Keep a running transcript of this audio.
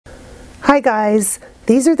Hi guys,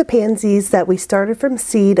 these are the pansies that we started from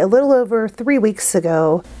seed a little over 3 weeks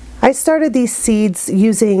ago. I started these seeds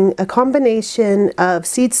using a combination of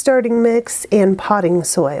seed starting mix and potting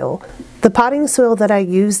soil. The potting soil that I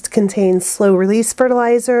used contains slow release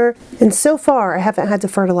fertilizer, and so far I haven't had to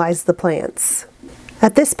fertilize the plants.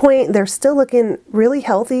 At this point they're still looking really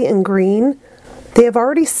healthy and green. They have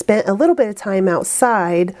already spent a little bit of time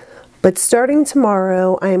outside, but starting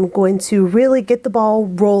tomorrow, I am going to really get the ball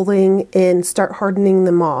rolling and start hardening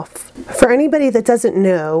them off. For anybody that doesn't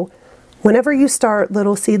know, whenever you start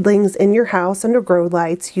little seedlings in your house under grow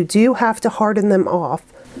lights, you do have to harden them off.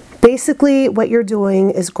 Basically, what you're doing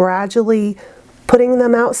is gradually putting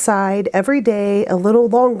them outside every day, a little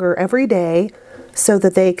longer every day, so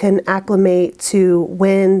that they can acclimate to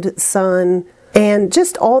wind, sun, and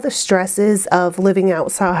just all the stresses of living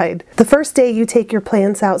outside. The first day you take your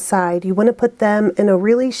plants outside, you want to put them in a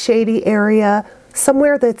really shady area,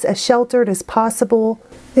 somewhere that's as sheltered as possible.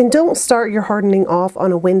 And don't start your hardening off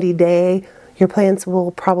on a windy day. Your plants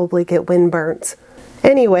will probably get wind burnt.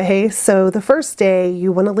 Anyway, so the first day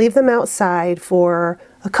you want to leave them outside for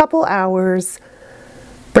a couple hours,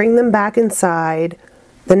 bring them back inside.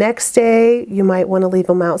 The next day, you might want to leave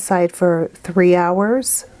them outside for 3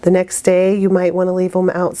 hours. The next day, you might want to leave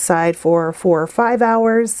them outside for 4 or 5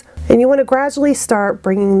 hours. And you want to gradually start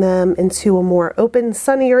bringing them into a more open,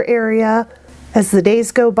 sunnier area as the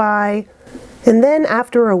days go by. And then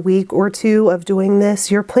after a week or two of doing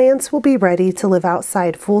this, your plants will be ready to live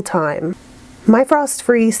outside full time. My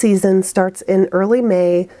frost-free season starts in early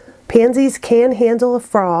May. Pansies can handle a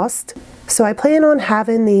frost, so I plan on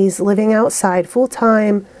having these living outside full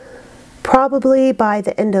time probably by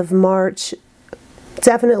the end of March,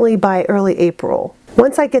 definitely by early April.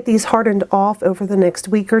 Once I get these hardened off over the next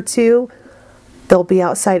week or two, they'll be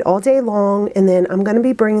outside all day long, and then I'm going to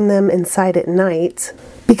be bringing them inside at night.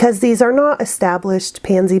 Because these are not established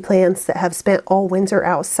pansy plants that have spent all winter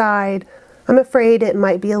outside, I'm afraid it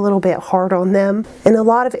might be a little bit hard on them. In a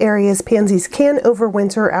lot of areas, pansies can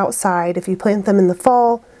overwinter outside if you plant them in the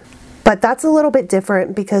fall, but that's a little bit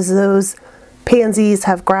different because those pansies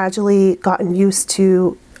have gradually gotten used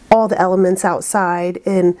to all the elements outside,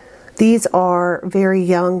 and these are very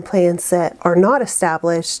young plants that are not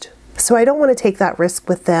established, so I don't want to take that risk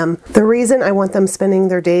with them. The reason I want them spending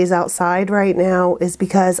their days outside right now is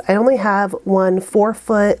because I only have one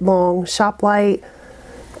 4-foot long shop light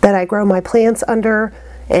that I grow my plants under,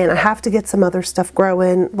 and I have to get some other stuff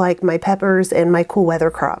growing like my peppers and my cool weather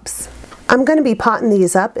crops. I'm going to be potting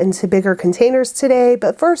these up into bigger containers today,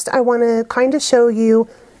 but first I want to kind of show you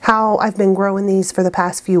how I've been growing these for the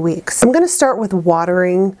past few weeks. I'm going to start with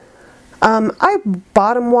watering. I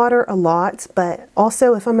bottom water a lot, but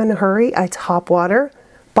also if I'm in a hurry, I top water.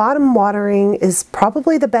 Bottom watering is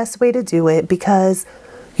probably the best way to do it because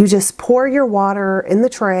you just pour your water in the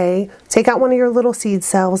tray, take out one of your little seed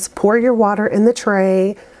cells, pour your water in the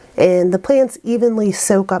tray, and the plants evenly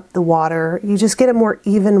soak up the water. You just get a more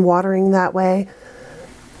even watering that way.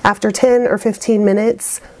 After 10 or 15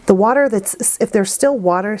 minutes, the water if there's still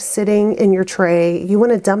water sitting in your tray, you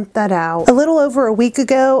want to dump that out. A little over a week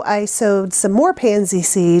ago, I sowed some more pansy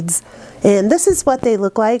seeds, and this is what they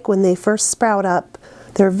look like when they first sprout up.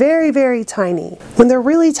 They're very, very tiny. When they're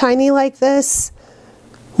really tiny like this,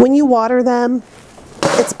 when you water them,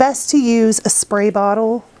 it's best to use a spray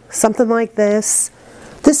bottle, something like this.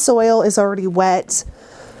 This soil is already wet.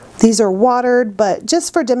 These are watered, but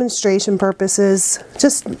just for demonstration purposes,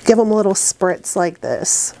 just give them a little spritz like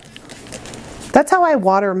this. That's how I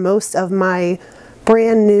water most of my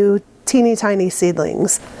brand new teeny tiny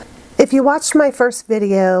seedlings. If you watched my first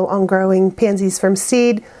video on growing pansies from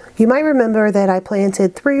seed, you might remember that I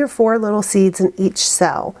planted 3 or 4 little seeds in each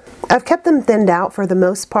cell. I've kept them thinned out for the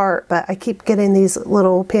most part, but I keep getting these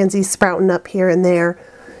little pansies sprouting up here and there.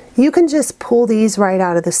 You can just pull these right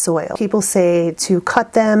out of the soil. People say to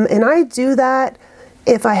cut them, and I do that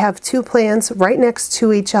if I have 2 plants right next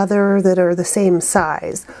to each other that are the same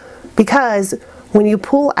size. Because when you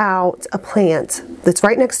pull out a plant that's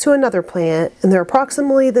right next to another plant and they're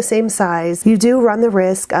approximately the same size, you do run the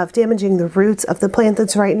risk of damaging the roots of the plant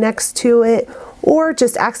that's right next to it, or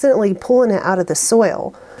just accidentally pulling it out of the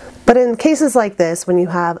soil. But in cases like this, when you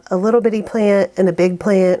have a little bitty plant and a big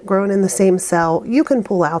plant growing in the same cell, you can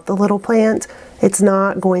pull out the little plant. It's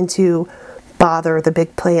not going to bother the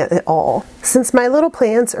big plant at all. Since my little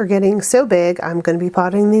plants are getting so big, I'm going to be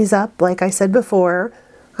potting these up like I said before.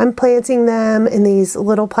 I'm planting them in these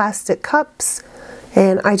little plastic cups,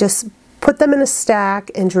 and I just put them in a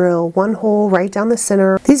stack and drill 1 hole right down the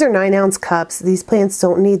center. These are 9-ounce cups. These plants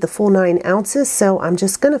don't need the full 9 ounces, so I'm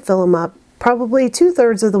just going to fill them up probably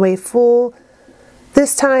 2/3 of the way full,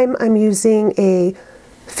 This time I'm using a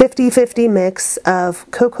 50-50 mix of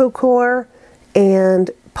cocoa coir and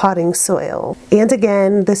potting soil. And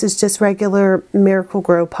again, this is just regular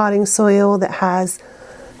Miracle-Gro potting soil that has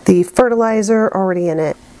the fertilizer already in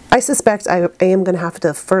it. I suspect I am going to have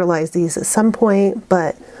to fertilize these at some point,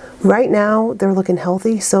 but right now they're looking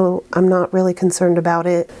healthy, so I'm not really concerned about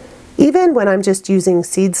it. Even when I'm just using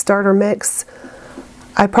seed starter mix,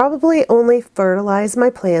 I probably only fertilize my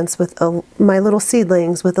plants with my little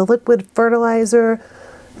seedlings with a liquid fertilizer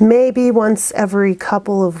maybe once every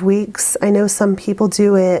couple of weeks. I know some people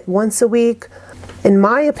do it once a week. In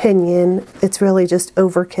my opinion, it's really just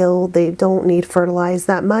overkill. They don't need fertilized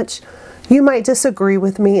that much. You might disagree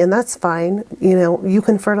with me, and that's fine. You know, you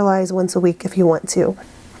can fertilize once a week if you want to.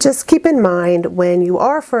 Just keep in mind when you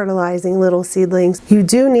are fertilizing little seedlings, you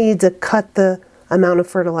do need to cut the amount of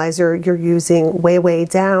fertilizer you're using way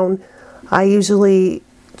down. I usually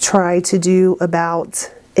try to do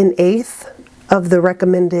about 1/8 of the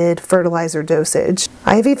recommended fertilizer dosage.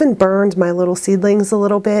 I've even burned my little seedlings a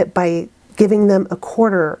little bit by giving them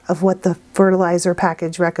 1/4 of what the fertilizer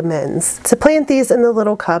package recommends. To plant these in the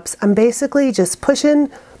little cups, I'm basically just pushing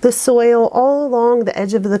the soil all along the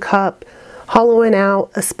edge of the cup, hollowing out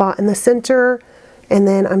a spot in the center, and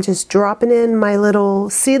then I'm just dropping in my little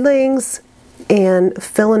seedlings and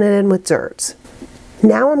filling it in with dirt.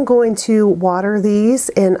 Now I'm going to water these,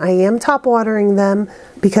 and I am top watering them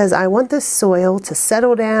because I want this soil to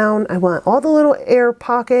settle down. I want all the little air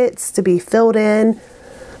pockets to be filled in.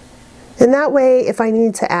 And that way, if I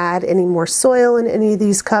need to add any more soil in any of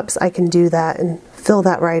these cups, I can do that and fill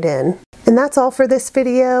that right in. And that's all for this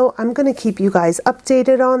video. I'm going to keep you guys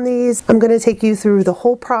updated on these. I'm going to take you through the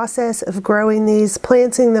whole process of growing these,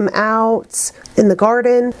 planting them out in the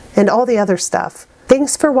garden, and all the other stuff.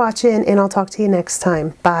 Thanks for watching, and I'll talk to you next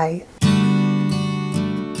time. Bye.